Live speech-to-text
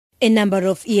A number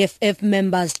of EFF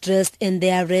members dressed in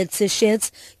their red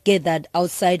t-shirts gathered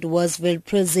outside Worsville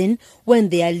prison when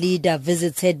their leader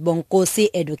visited Bonkosi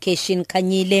Education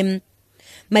Kanyile.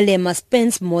 Malema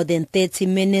spent more than 30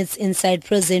 minutes inside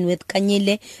prison with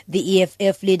Kanyile, the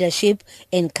EFF leadership,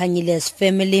 and Kanyile's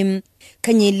family.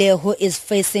 Kanyile, who is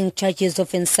facing charges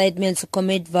of incitement to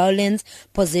commit violence,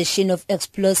 possession of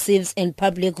explosives and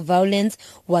public violence,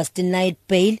 was denied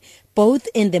bail both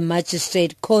in the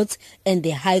magistrate courts and the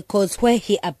high courts where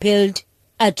he appealed.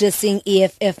 Addressing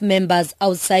EFF members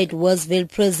outside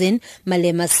Worsville prison,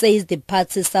 Malema says the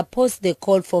party supports the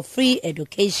call for free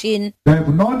education. They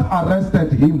have not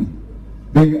arrested him.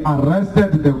 They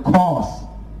arrested the cause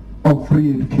of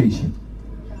free education.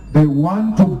 They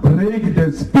want to break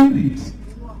the spirit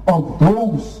of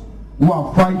those who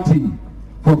are fighting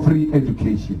for free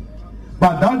education.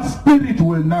 But that spirit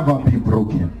will never be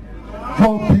broken.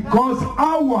 Because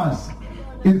ours,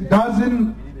 it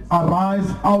doesn't arise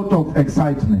out of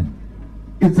excitement.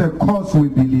 It's a cause we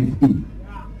believe in.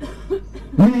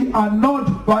 We are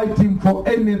not fighting for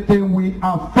anything. We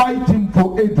are fighting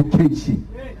for education.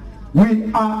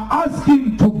 We are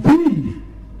asking to be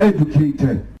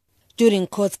educated. During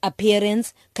court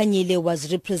appearance, Kanyile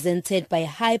was represented by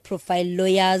high-profile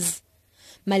lawyers.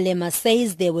 Malema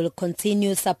says they will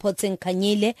continue supporting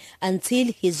Kanyile until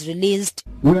he's released.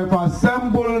 We have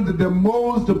assembled the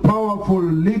most powerful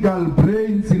legal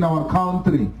brains in our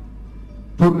country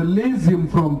to release him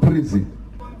from prison.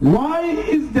 Why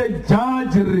is the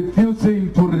judge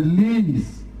refusing to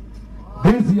release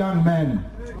this young man?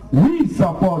 We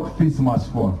support fees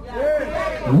must fall.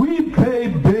 We pay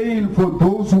bail for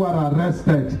those who are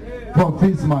arrested for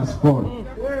fees must fall.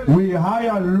 We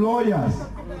hire lawyers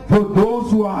for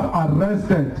those who are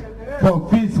arrested for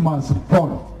fees must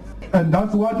fall. And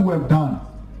that's what we have done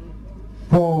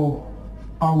for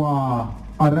our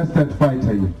arrested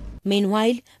fighter.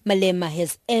 Meanwhile, Malema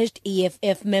has urged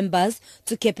EFF members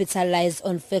to capitalize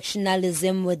on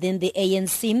factionalism within the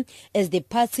ANC as the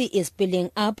party is building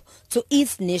up to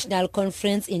its national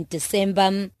conference in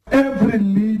December. Every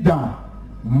leader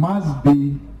must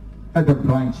be at the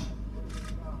branch,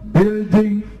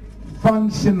 building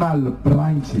functional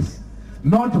branches,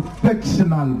 not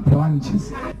factional branches.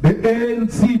 The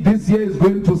ANC this year is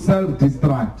going to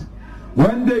self-destruct.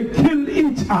 When they kill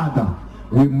each other,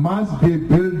 we must be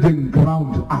building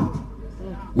ground up.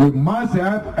 We must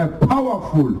have a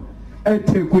powerful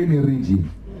eThekwini region,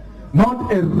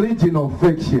 not a region of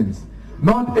factions,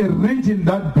 not a region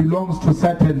that belongs to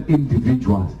certain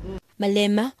individuals.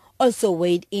 Malema also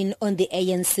weighed in on the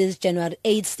ANC's January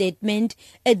 8 statement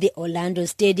at the Orlando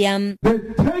Stadium.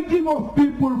 The taking of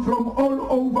people from all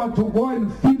over to go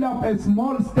and fill up a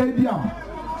small stadium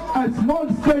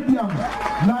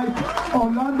like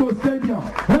Orlando Stadium.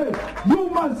 Hey, you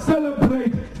must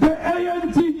celebrate. The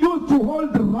ANC used to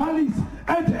hold rallies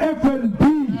at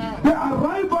FNB. The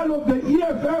arrival of the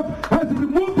EFF has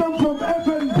removed them from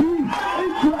FNB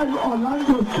into an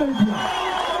Orlando Stadium.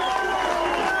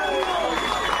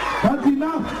 That's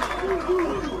enough.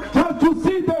 Just to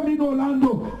see them in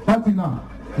Orlando, that's enough.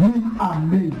 We are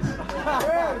made.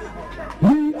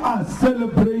 We are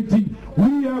celebrating.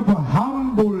 We have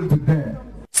humbled them.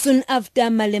 Soon after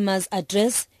Malema's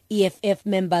address, EFF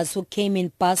members who came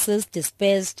in buses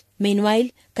dispersed. Meanwhile,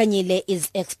 Kanyile is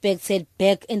expected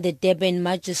back in the Durban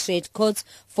Magistrate Court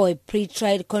for a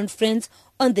pre-trial conference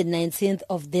on the 19th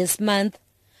of this month.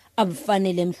 I'm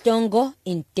Fanele Mhlongo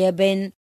in Durban.